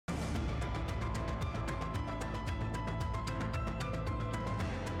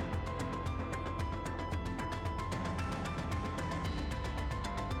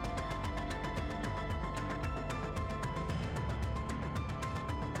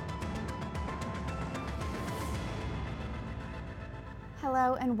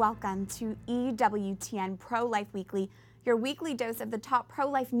Hello and welcome to EWTN Pro-Life Weekly, your weekly dose of the top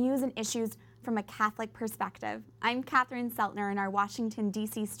pro-life news and issues from a Catholic perspective. I'm Catherine Seltner in our Washington,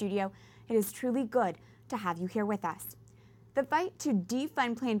 D.C. studio. It is truly good to have you here with us. The fight to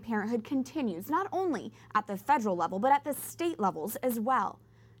defund Planned Parenthood continues not only at the federal level, but at the state levels as well.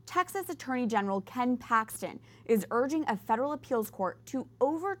 Texas Attorney General Ken Paxton is urging a federal appeals court to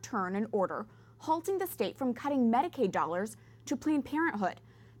overturn an order halting the state from cutting Medicaid dollars to Planned Parenthood.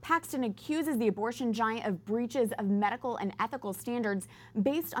 Paxton accuses the abortion giant of breaches of medical and ethical standards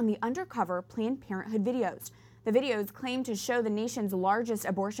based on the undercover Planned Parenthood videos. The videos claim to show the nation's largest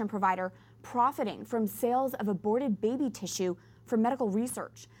abortion provider profiting from sales of aborted baby tissue for medical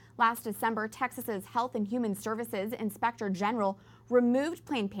research. Last December, Texas's Health and Human Services Inspector General removed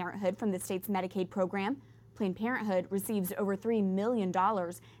Planned Parenthood from the state's Medicaid program. Planned Parenthood receives over $3 million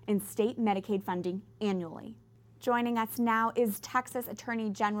in state Medicaid funding annually. Joining us now is Texas Attorney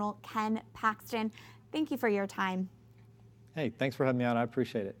General Ken Paxton. Thank you for your time. Hey, thanks for having me on. I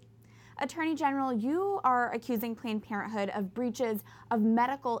appreciate it. Attorney General, you are accusing Planned Parenthood of breaches of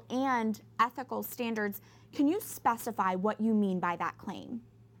medical and ethical standards. Can you specify what you mean by that claim?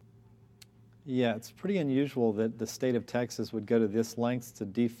 Yeah, it's pretty unusual that the state of Texas would go to this lengths to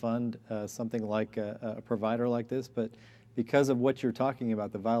defund something like a provider like this, but because of what you're talking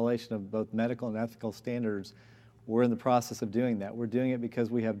about, the violation of both medical and ethical standards, we're in the process of doing that. We're doing it because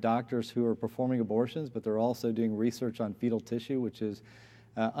we have doctors who are performing abortions, but they're also doing research on fetal tissue, which is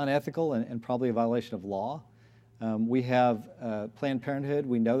unethical and probably a violation of law. We have Planned Parenthood.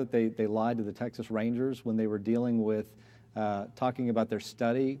 We know that they lied to the Texas Rangers when they were dealing with talking about their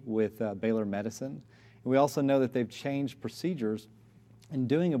study with Baylor Medicine. And we also know that they've changed procedures in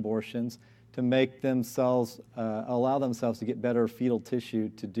doing abortions to make themselves, allow themselves to get better fetal tissue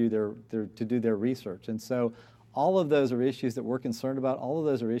to do their research. And so all of those are issues that we're concerned about. All of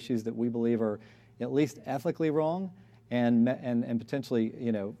those are issues that we believe are at least ethically wrong and potentially,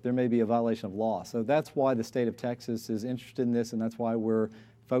 you know, there may be a violation of law. So that's why the state of Texas is interested in this, and that's why we're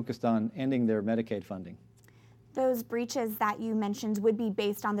focused on ending their Medicaid funding. Those breaches that you mentioned would be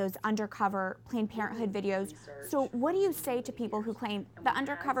based on those undercover Planned Parenthood videos. So what do you say to people who claim the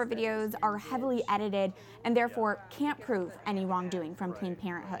undercover videos are heavily edited and therefore can't prove any wrongdoing from Planned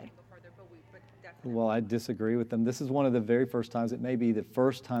Parenthood? Well, I disagree with them. This is one of the very first times, it may be the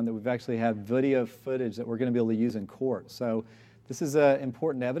first time that we've actually had video footage that we're going to be able to use in court. So this is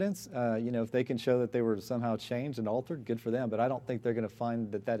important evidence. You know, if they can show that they were somehow changed and altered, good for them. But I don't think they're going to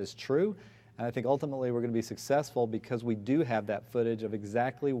find that that is true. And I think ultimately we're going to be successful because we do have that footage of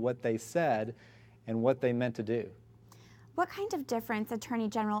exactly what they said and what they meant to do. What kind of difference, Attorney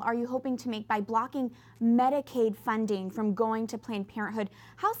General, are you hoping to make by blocking Medicaid funding from going to Planned Parenthood?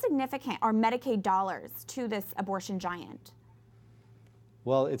 How significant are Medicaid dollars to this abortion giant?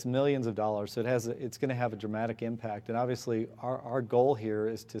 Well, it's millions of dollars, so it's going to have a dramatic impact. And obviously, our goal here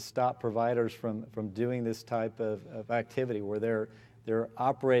is to stop providers from doing this type of activity where they're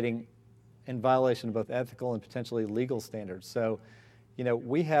operating in violation of both ethical and potentially legal standards. So, you know,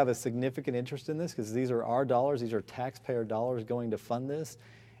 we have a significant interest in this because these are our dollars, these are taxpayer dollars going to fund this.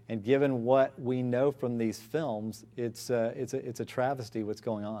 And given what we know from these films, it's a travesty what's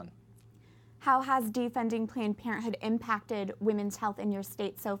going on. How has defunding Planned Parenthood impacted women's health in your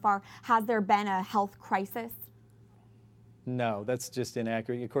state so far? Has there been a health crisis? No, that's just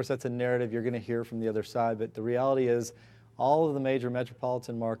inaccurate. Of course, that's a narrative you're going to hear from the other side, but the reality is all of the major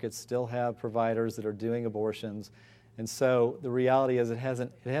metropolitan markets still have providers that are doing abortions. And so the reality is it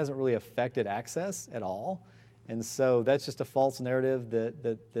hasn't really affected access at all. And so that's just a false narrative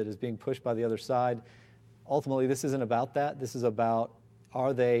that is being pushed by the other side. Ultimately, this isn't about that. This is about,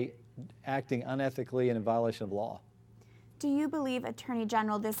 are they acting unethically and in violation of law? Do you believe, Attorney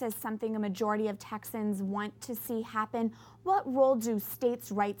General, this is something a majority of Texans want to see happen? What role do states'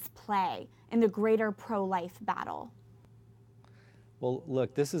 rights play in the greater pro-life battle? Well,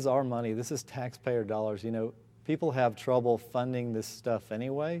 look, this is our money. This is taxpayer dollars. You know, people have trouble funding this stuff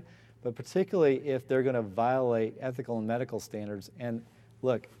anyway, but particularly if they're going to violate ethical and medical standards. And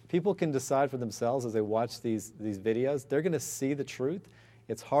look, people can decide for themselves as they watch these videos. They're going to see the truth.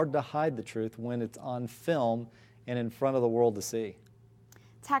 It's hard to hide the truth when it's on film and in front of the world to see.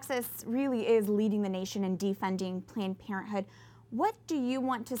 Texas really is leading the nation in defunding Planned Parenthood. What do you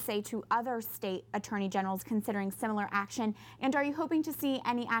want to say to other state attorney generals considering similar action? And are you hoping to see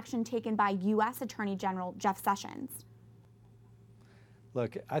any action taken by U.S. Attorney General Jeff Sessions?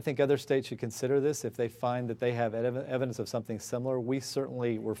 Look, I think other states should consider this if they find that they have evidence of something similar. We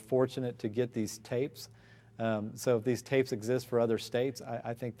certainly were fortunate to get these tapes. So if these tapes exist for other states,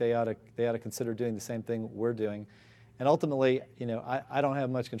 I think they ought to consider doing the same thing we're doing. And ultimately, I don't have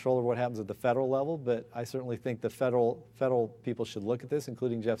much control over what happens at the federal level, but I certainly think the federal people should look at this,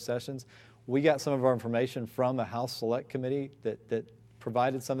 including Jeff Sessions. We got some of our information from a House Select Committee that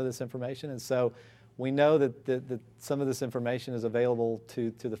provided some of this information, and so we know that some of this information is available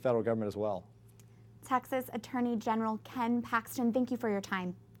to the federal government as well. Texas Attorney General Ken Paxton, thank you for your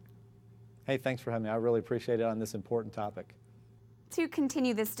time. Hey, thanks for having me. I really appreciate it on this important topic. To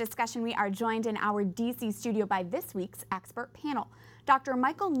continue this discussion, we are joined in our DC studio by this week's expert panel. Dr.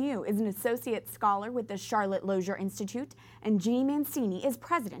 Michael New is an associate scholar with the Charlotte Lozier Institute, and Jeannie Mancini is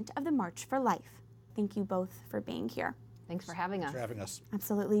president of the March for Life. Thank you both for being here. Thanks for having us. Thanks for having us.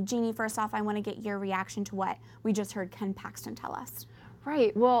 Absolutely. Jeannie, first off, I want to get your reaction to what we just heard Ken Paxton tell us.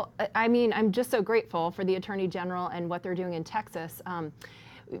 Right. Well, I mean, I'm just so grateful for the Attorney General and what they're doing in Texas.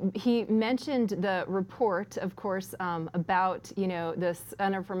 He mentioned the report, of course, about, the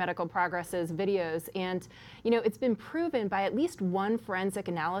Center for Medical Progress's videos. And, it's been proven by at least one forensic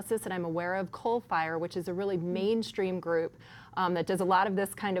analysis that I'm aware of, Coal Fire, which is a really mainstream group that does a lot of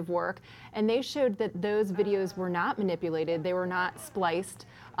this kind of work. And they showed that those videos were not manipulated. They were not spliced.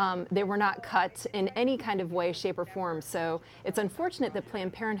 They were not cut in any kind of way, shape, or form. So it's unfortunate that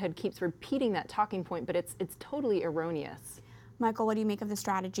Planned Parenthood keeps repeating that talking point, but it's totally erroneous. Michael, what do you make of the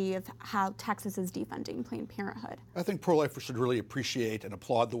strategy of how Texas is defunding Planned Parenthood? I think pro-lifers should really appreciate and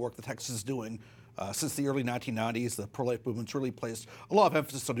applaud the work that Texas is doing. Since the early 1990s, the pro-life movement's really placed a lot of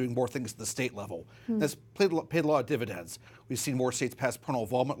emphasis on doing more things at the state level. That's paid a lot of dividends. We've seen more states pass parental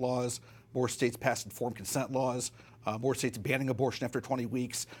involvement laws, more states pass informed consent laws, more states banning abortion after 20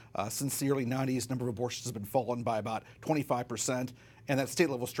 weeks. Since the early 90s, the number of abortions has been fallen by about 25%, and that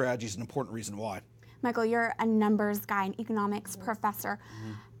state-level strategy is an important reason why. Michael, you're a numbers guy, an economics professor.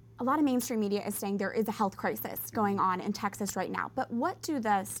 A lot of mainstream media is saying there is a health crisis going on in Texas right now, but what do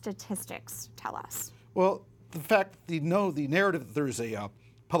the statistics tell us? Well, the narrative that there is a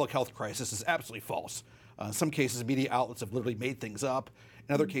public health crisis is absolutely false. In some cases, media outlets have literally made things up.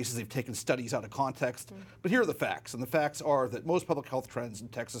 In other cases, they've taken studies out of context. But here are the facts, and the facts are that most public health trends in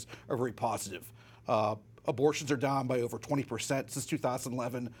Texas are very positive. Abortions are down by over 20% since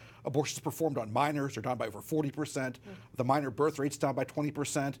 2011. Abortions performed on minors are down by over 40%. The minor birth rate's down by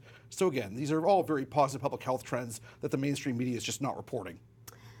 20%. So again, these are all very positive public health trends that the mainstream media is just not reporting.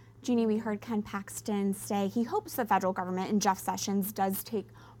 Jeannie, we heard Ken Paxton say he hopes the federal government and Jeff Sessions does take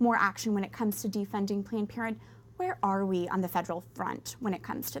more action when it comes to defunding Planned Parenthood. Where are we on the federal front when it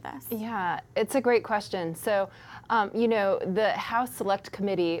comes to this? Yeah, it's a great question. So, the House Select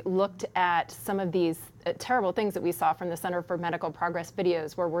Committee looked at some of these terrible things that we saw from the Center for Medical Progress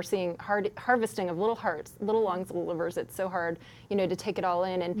videos, where we're seeing harvesting of little hearts, little lungs, little livers. It's so hard, to take it all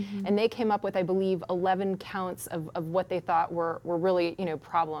in. And they came up with, I believe, 11 counts of what they thought were really,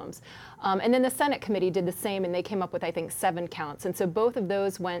 problems. And then the Senate committee did the same, and they came up with, I think, 7 counts. And so both of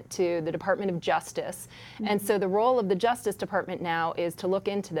those went to the Department of Justice. And so the role of the Justice Department now is to look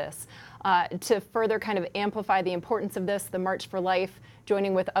into this. To further kind of amplify the importance of this, the March for Life,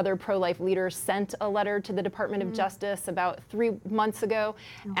 joining with other pro-life leaders, sent a letter to the Department of Justice about 3 months ago,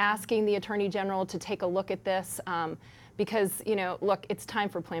 asking the Attorney General to take a look at this. Because, look, it's time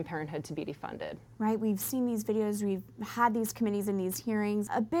for Planned Parenthood to be defunded. Right, we've seen these videos, we've had these committees and these hearings.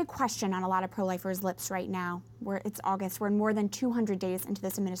 A big question on a lot of pro-lifers' lips right now, where it's August, we're more than 200 days into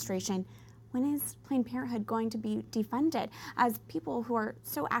this administration. When is Planned Parenthood going to be defunded? As people who are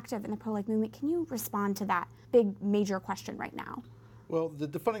so active in the pro-life movement, can you respond to that big, major question right now? Well, the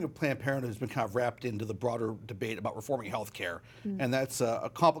defunding of Planned Parenthood has been kind of wrapped into the broader debate about reforming health care. And that's a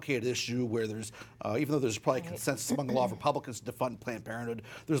complicated issue where there's, even though there's probably consensus among a lot of Republicans to defund Planned Parenthood,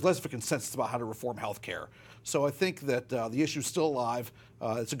 there's less of a consensus about how to reform health care. So I think that the issue is still alive.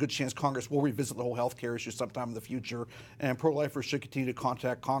 It's a good chance Congress will revisit the whole health care issue sometime in the future. And pro-lifers should continue to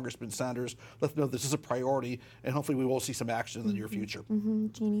contact congressmen, senators, let them know this is a priority, and hopefully we will see some action in the near future.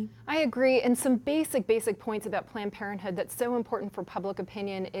 Jeannie? I agree. And some basic points about Planned Parenthood that's so important for public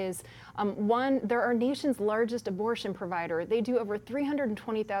opinion is, one, they're our nation's largest abortion provider. They do over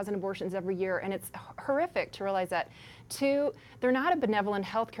 320,000 abortions every year, and it's horrific to realize that. 2, they're not a benevolent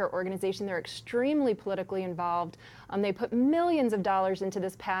healthcare organization. They're extremely politically involved. They put millions of dollars into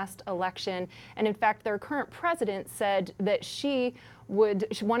this past election. And in fact, their current president said that she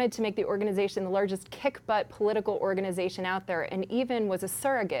wanted to make the organization the largest kick-butt political organization out there, and even was a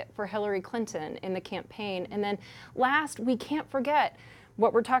surrogate for Hillary Clinton in the campaign. And then last, we can't forget,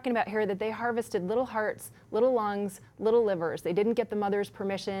 what we're talking about here, that they harvested little hearts, little lungs, little livers. They didn't get the mother's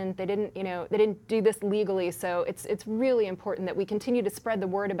permission. They didn't, they didn't do this legally. So it's really important that we continue to spread the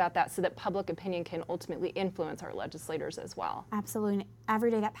word about that so that public opinion can ultimately influence our legislators as well. Absolutely.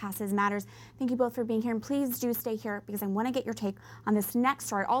 Every day that passes matters. Thank you both for being here, and please do stay here because I want to get your take on this next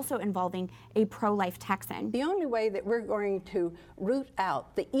story, also involving a pro-life Texan. The only way that we're going to root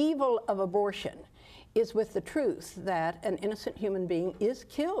out the evil of abortion is with the truth that an innocent human being is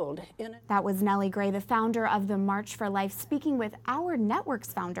killed in a... That was Nellie Gray, the founder of the March for Life, speaking with our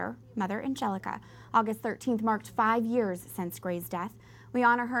network's founder, Mother Angelica. August 13th marked 5 years since Gray's death. We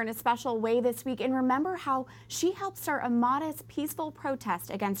honor her in a special way this week and remember how she helped start a modest, peaceful protest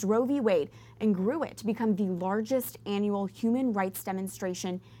against Roe v. Wade and grew it to become the largest annual human rights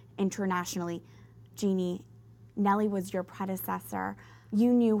demonstration internationally. Jeannie, Nellie was your predecessor.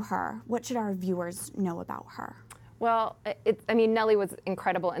 You knew her. What should our viewers know about her? Well, Nellie was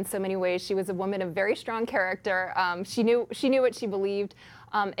incredible in so many ways. She was a woman of very strong character. She knew what she believed,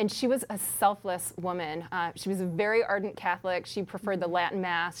 and she was a selfless woman. She was a very ardent Catholic. She preferred the Latin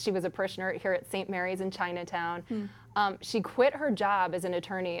Mass. She was a parishioner here at St. Mary's in Chinatown. She quit her job as an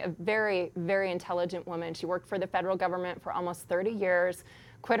attorney, a very, very intelligent woman. She worked for the federal government for almost 30 years.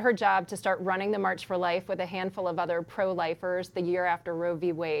 Quit her job to start running the March for Life with a handful of other pro-lifers the year after Roe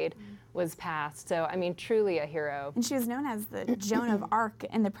v. Wade was passed. So, truly a hero. And she was known as the Joan of Arc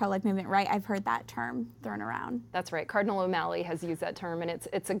in the pro-life movement, right? I've heard that term thrown around. That's right. Cardinal O'Malley has used that term, and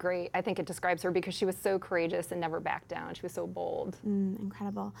I think it describes her because she was so courageous and never backed down. She was so bold.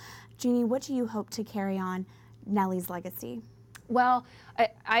 Incredible. Jeannie, what do you hope to carry on Nellie's legacy? Well,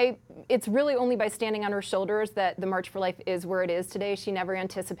 it's really only by standing on her shoulders that the March for Life is where it is today. She never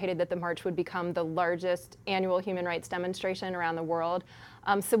anticipated that the March would become the largest annual human rights demonstration around the world.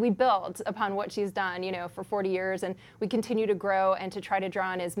 So we build upon what she's done, for 40 years, and we continue to grow and to try to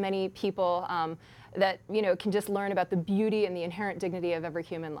draw in as many people that, can just learn about the beauty and the inherent dignity of every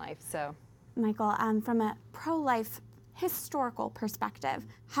human life. So, Michael, from a pro-life historical perspective,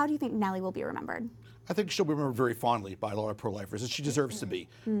 how do you think Nellie will be remembered? I think she'll be remembered very fondly by a lot of pro-lifers, and she deserves to be.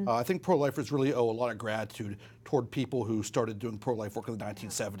 I think pro-lifers really owe a lot of gratitude toward people who started doing pro-life work in the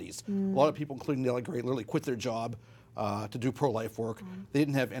 1970s. A lot of people, including Nellie Gray, literally quit their job to do pro-life work. They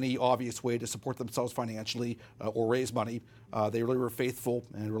didn't have any obvious way to support themselves financially or raise money. They really were faithful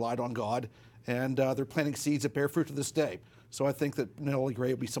and relied on God, and they're planting seeds that bear fruit to this day. So I think that Nellie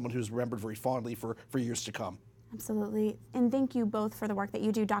Gray will be someone who's remembered very fondly for years to come. Absolutely. And thank you both for the work that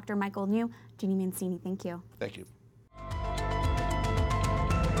you do. Dr. Michael New, Jeannie Mancini, thank you. Thank you.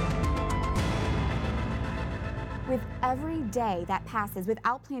 With every day that passes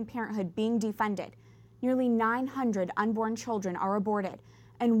without Planned Parenthood being defunded, nearly 900 unborn children are aborted,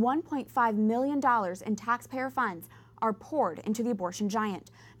 and $1.5 million in taxpayer funds are poured into the abortion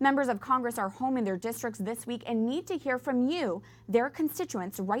giant. Members of Congress are home in their districts this week and need to hear from you, their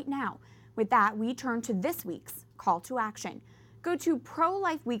constituents, right now. With that, we turn to this week's call to action. Go to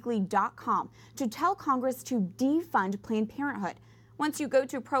prolifeweekly.com to tell Congress to defund Planned Parenthood. Once you go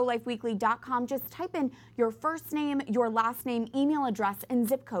to prolifeweekly.com, just type in your first name, your last name, email address, and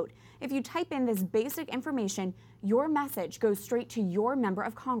zip code. If you type in this basic information, your message goes straight to your member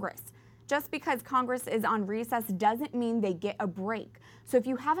of Congress. Just because Congress is on recess doesn't mean they get a break. So if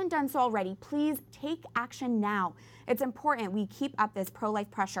you haven't done so already, please take action now. It's important we keep up this pro-life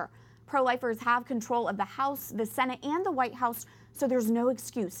pressure. Pro-lifers have control of the House, the Senate, and the White House, so there's no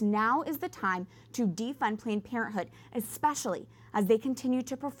excuse. Now is the time to defund Planned Parenthood, especially as they continue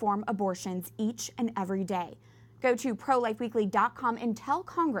to perform abortions each and every day. Go to prolifeweekly.com and tell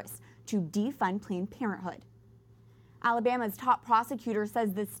Congress to defund Planned Parenthood. Alabama's top prosecutor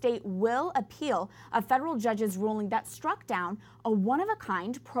says the state will appeal a federal judge's ruling that struck down a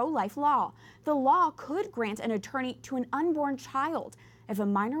one-of-a-kind pro-life law. The law could grant an attorney to an unborn child if a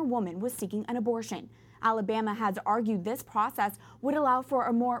minor woman was seeking an abortion. Alabama has argued this process would allow for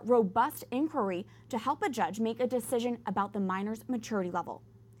a more robust inquiry to help a judge make a decision about the minor's maturity level.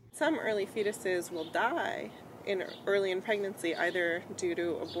 Some early fetuses will die early in pregnancy, either due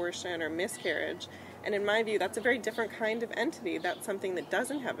to abortion or miscarriage. And in my view, that's a very different kind of entity. That's something that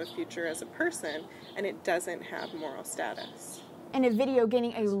doesn't have a future as a person, and it doesn't have moral status. In a video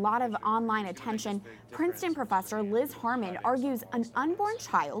gaining a lot of online attention, Princeton professor Liz Harmon argues an unborn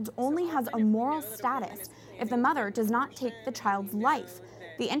child only has a moral status if the mother does not take the child's life.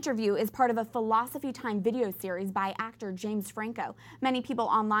 The interview is part of a Philosophy Time video series by actor James Franco. Many people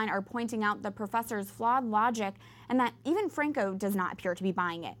online are pointing out the professor's flawed logic and that even Franco does not appear to be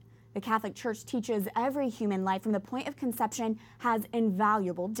buying it. The Catholic Church teaches every human life from the point of conception has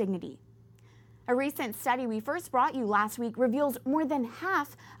invaluable dignity. A recent study we first brought you last week reveals more than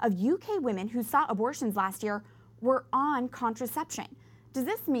half of UK women who sought abortions last year were on contraception. Does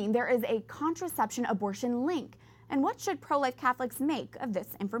this mean there is a contraception-abortion link? And what should pro-life Catholics make of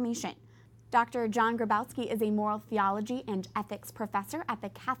this information? Dr. John Grabowski is a moral theology and ethics professor at the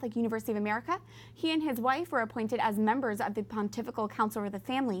Catholic University of America. He and his wife were appointed as members of the Pontifical Council of the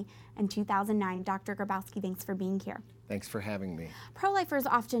Family in 2009. Dr. Grabowski, thanks for being here. Thanks for having me. Pro-lifers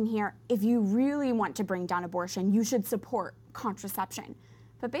often hear, if you really want to bring down abortion, you should support contraception.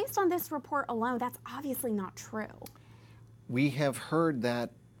 But based on this report alone, that's obviously not true. We have heard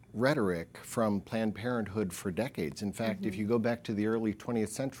that rhetoric from Planned Parenthood for decades. In fact, if you go back to the early 20th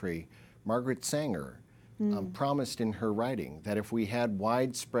century, Margaret Sanger promised in her writing that if we had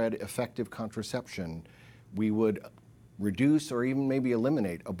widespread effective contraception, we would reduce or even maybe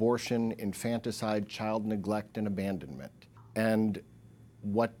eliminate abortion, infanticide, child neglect, and abandonment. And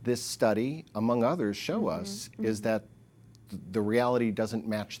what this study, among others, show us is that the reality doesn't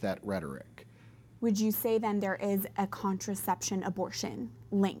match that rhetoric. Would you say then there is a contraception-abortion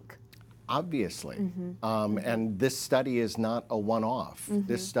link? Obviously. And this study is not a one-off.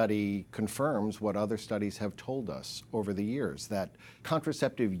 This study confirms what other studies have told us over the years, that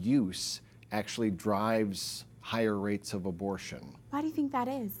contraceptive use actually drives higher rates of abortion. Why do you think that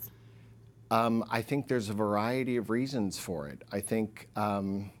is? I think there's a variety of reasons for it. I think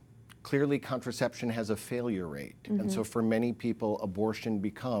clearly contraception has a failure rate. And so for many people, abortion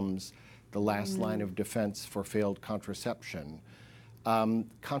becomes the last line of defense for failed contraception.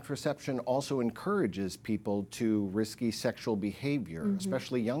 Contraception also encourages people to risky sexual behavior,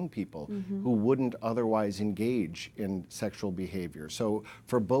 especially young people who wouldn't otherwise engage in sexual behavior. So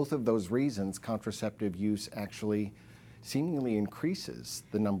for both of those reasons, contraceptive use actually seemingly increases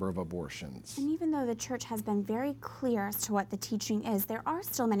the number of abortions. And even though the church has been very clear as to what the teaching is, there are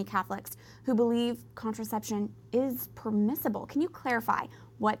still many Catholics who believe contraception is permissible. Can you clarify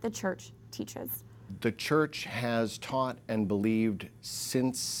what the church teaches? The church has taught and believed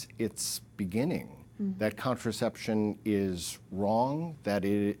since its beginning that contraception is wrong, that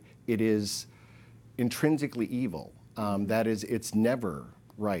it is intrinsically evil, that is, it's never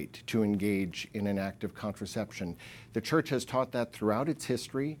right to engage in an act of contraception. The church has taught that throughout its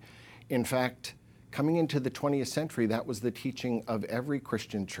history. In fact, coming into the 20th century, that was the teaching of every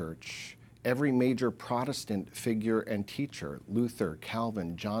Christian church. Every major Protestant figure and teacher, Luther,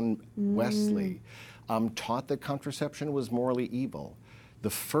 Calvin, John Wesley, taught that contraception was morally evil. The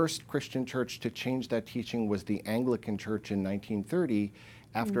first Christian church to change that teaching was the Anglican Church in 1930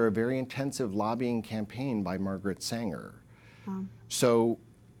 after a very intensive lobbying campaign by Margaret Sanger. So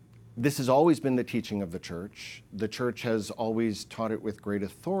this has always been the teaching of the church. The church has always taught it with great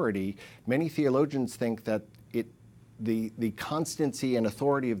authority. Many theologians think that the constancy and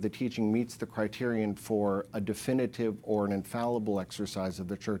authority of the teaching meets the criterion for a definitive or an infallible exercise of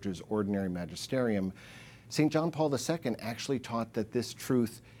the church's ordinary magisterium. St. John Paul II actually taught that this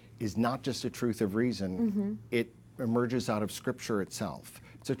truth is not just a truth of reason, it emerges out of Scripture itself.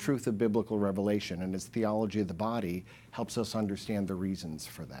 It's a truth of biblical revelation, and his theology of the body helps us understand the reasons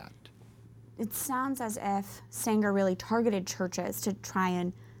for that. It sounds as if Sanger really targeted churches to try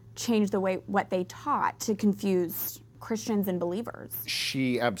and change the way what they taught to confuse Christians and believers.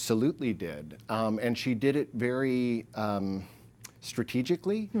 She absolutely did, and she did it very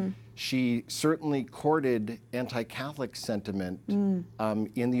strategically. She certainly courted anti-Catholic sentiment in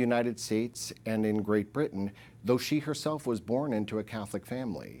the United States and in Great Britain, though she herself was born into a Catholic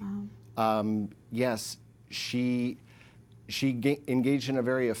family. Yes, she engaged in a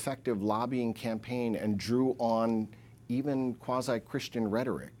very effective lobbying campaign and drew on even quasi-Christian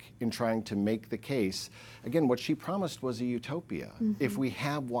rhetoric in trying to make the case. Again, what she promised was a utopia. If we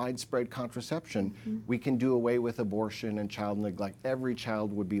have widespread contraception, we can do away with abortion and child neglect. Every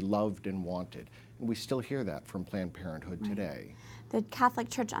child would be loved and wanted. And we still hear that from Planned Parenthood today. The Catholic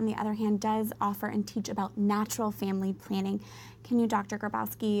Church, on the other hand, does offer and teach about natural family planning. Can you, Dr.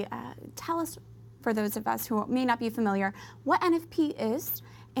 Grabowski, tell us, for those of us who may not be familiar, what NFP is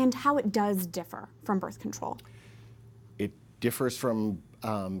and how it does differ from birth control? It differs from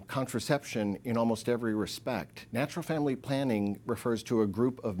contraception in almost every respect. Natural family planning refers to a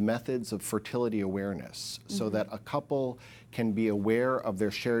group of methods of fertility awareness so that a couple can be aware of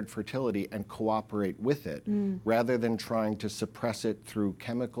their shared fertility and cooperate with it rather than trying to suppress it through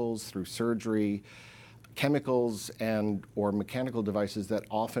chemicals, through surgery, chemicals and or mechanical devices that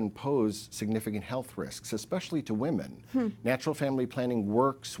often pose significant health risks, especially to women. Natural family planning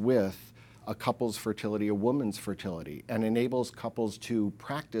works with a couple's fertility, a woman's fertility, and enables couples to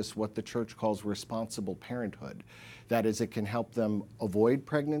practice what the church calls responsible parenthood. That is, it can help them avoid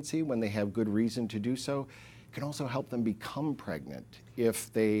pregnancy when they have good reason to do so. It can also help them become pregnant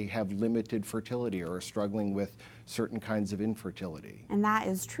if they have limited fertility or are struggling with certain kinds of infertility. And that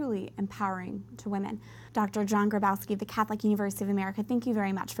is truly empowering to women. Dr. John Grabowski of the Catholic University of America, thank you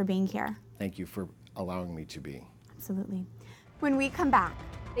very much for being here. Thank you for allowing me to be. Absolutely. When we come back,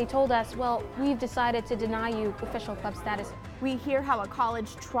 they told us, well, we've decided to deny you official club status. We hear how a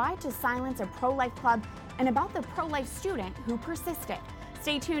college tried to silence a pro-life club and about the pro-life student who persisted.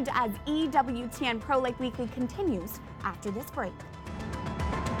 Stay tuned as EWTN Pro-Life Weekly continues after this break.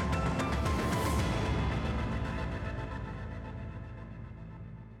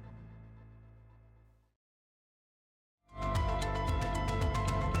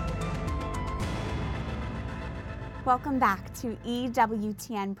 Welcome back to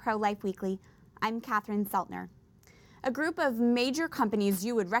EWTN Pro-Life Weekly. I'm Catherine Seltner. A group of major companies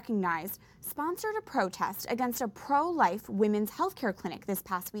you would recognize sponsored a protest against a pro-life women's healthcare clinic this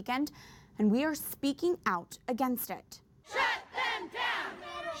past weekend, and we are speaking out against it. Shut them down!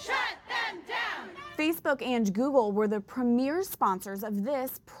 Shut them down! Facebook and Google were the premier sponsors of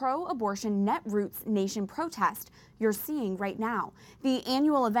this pro-abortion Netroots Nation protest you're seeing right now. The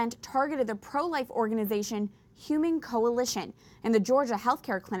annual event targeted the pro-life organization Human Coalition and the Georgia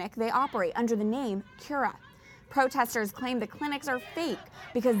healthcare clinic they operate under the name Cura. Protesters claim the clinics are fake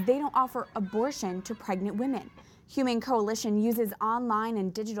because they don't offer abortion to pregnant women. Human Coalition uses online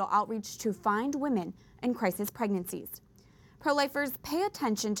and digital outreach to find women in crisis pregnancies. Pro-lifers, pay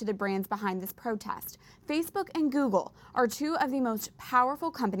attention to the brands behind this protest. Facebook and Google are two of the most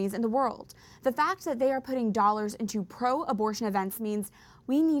powerful companies in the world. The fact that they are putting dollars into pro-abortion events means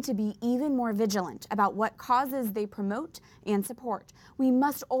we need to be even more vigilant about what causes they promote and support. We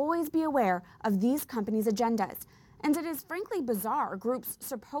must always be aware of these companies' agendas. And it is frankly bizarre groups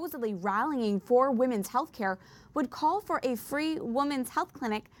supposedly rallying for women's health care would call for a free women's health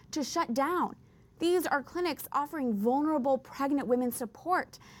clinic to shut down. These are clinics offering vulnerable pregnant women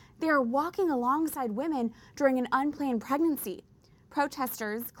support. They are walking alongside women during an unplanned pregnancy.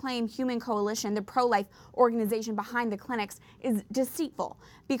 Protesters claim Human Coalition, the pro-life organization behind the clinics, is deceitful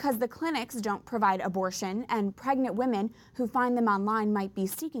because the clinics don't provide abortion and pregnant women who find them online might be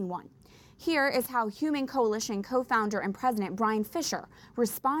seeking one. Here is how Human Coalition co-founder and president Brian Fisher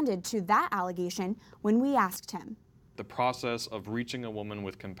responded to that allegation when we asked him. The process of reaching a woman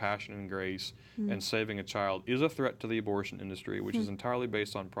with compassion and grace and saving a child is a threat to the abortion industry, which is entirely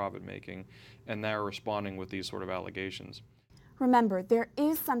based on profit making, and they're responding with these sort of allegations. Remember, there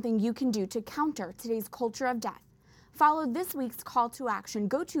is something you can do to counter today's culture of death. Follow this week's call to action.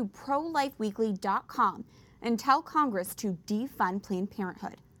 Go to prolifeweekly.com and tell Congress to defund Planned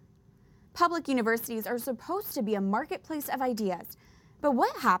Parenthood. Public universities are supposed to be a marketplace of ideas, but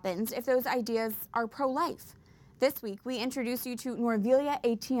what happens if those ideas are pro-life? This week, we introduce you to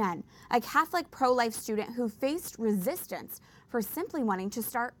EWTN, a Catholic pro-life student who faced resistance for simply wanting to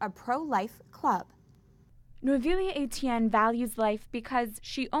start a pro-life club. EWTN values life because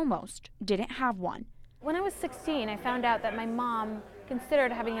she almost didn't have one. When I was 16, I found out that my mom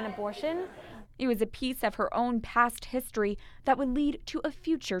considered having an abortion. It was a piece of her own past history that would lead to a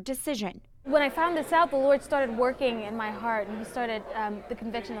future decision. When I found this out, the Lord started working in my heart, and He started the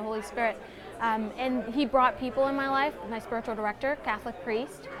conviction of the Holy Spirit. And He brought people in my life, my spiritual director, Catholic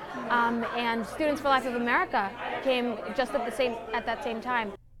priest, and Students for Life of America came just at that same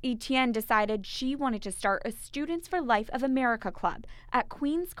time. ETN decided she wanted to start a Students for Life of America club at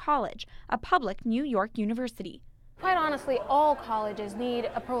Queens College, a public New York university. Quite honestly, all colleges need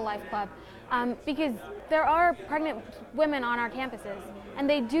a pro-life club because there are pregnant women on our campuses, and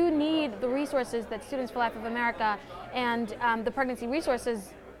they do need the resources that Students for Life of America and the pregnancy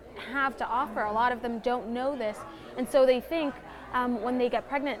resources have to offer. A lot of them don't know this, and so they think when they get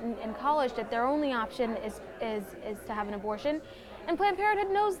pregnant in college that their only option is to have an abortion, and Planned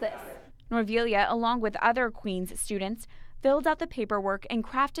Parenthood knows this. Norvelia, along with other Queens students, filled out the paperwork and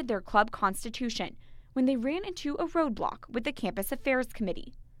crafted their club constitution when they ran into a roadblock with the Campus Affairs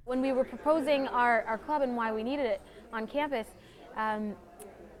Committee. When we were proposing our club and why we needed it on campus,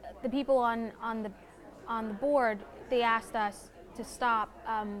 the people on the board, they asked us to stop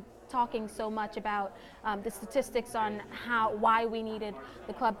talking so much about the statistics on why we needed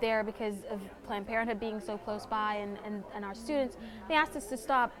the club there because of Planned Parenthood being so close by and our students. They asked us to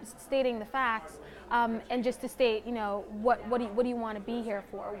stop stating the facts and just to state, what do you want to be here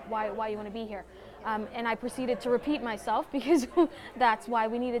for? Why you want to be here? And I proceeded to repeat myself because that's why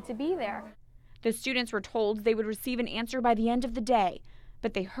we needed to be there. The students were told they would receive an answer by the end of the day,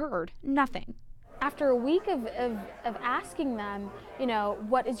 but they heard nothing. After a week of asking them,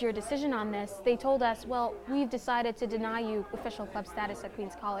 what is your decision on this, they told us, well, we've decided to deny you official club status at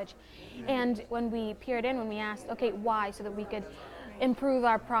Queens College. And when we peered in, when we asked, okay, why, so that we could improve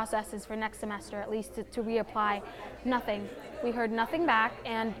our processes for next semester, at least to reapply, nothing. We heard nothing back,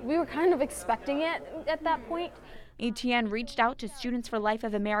 and we were kind of expecting it at that point. ETN reached out to Students for Life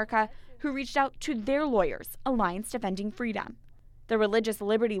of America, who reached out to their lawyers, Alliance Defending Freedom. The religious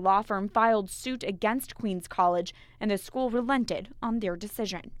liberty law firm filed suit against Queens College, and the school relented on their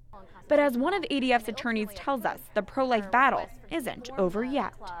decision. But as one of ADF's attorneys tells us, the pro-life battle isn't over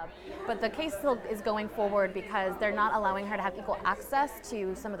yet. But the case still is going forward because they're not allowing her to have equal access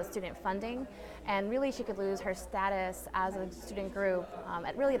to some of the student funding. And really, she could lose her status as a student group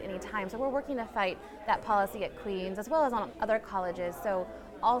at any time. So we're working to fight that policy at Queens as well as on other colleges. So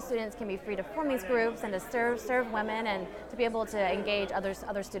all students can be free to form these groups and to serve women and to be able to engage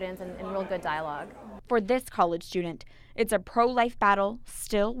other students in real good dialogue. For this college student, it's a pro-life battle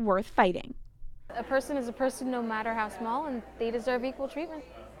still worth fighting. A person is a person no matter how small, and they deserve equal treatment.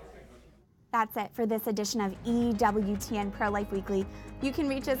 That's it for this edition of EWTN Pro-Life Weekly. You can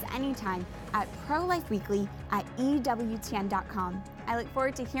reach us anytime at prolifeweekly@ewtn.com. I look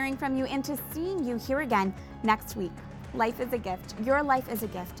forward to hearing from you and to seeing you here again next week. Life is a gift. Your life is a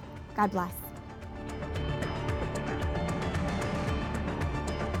gift. God bless.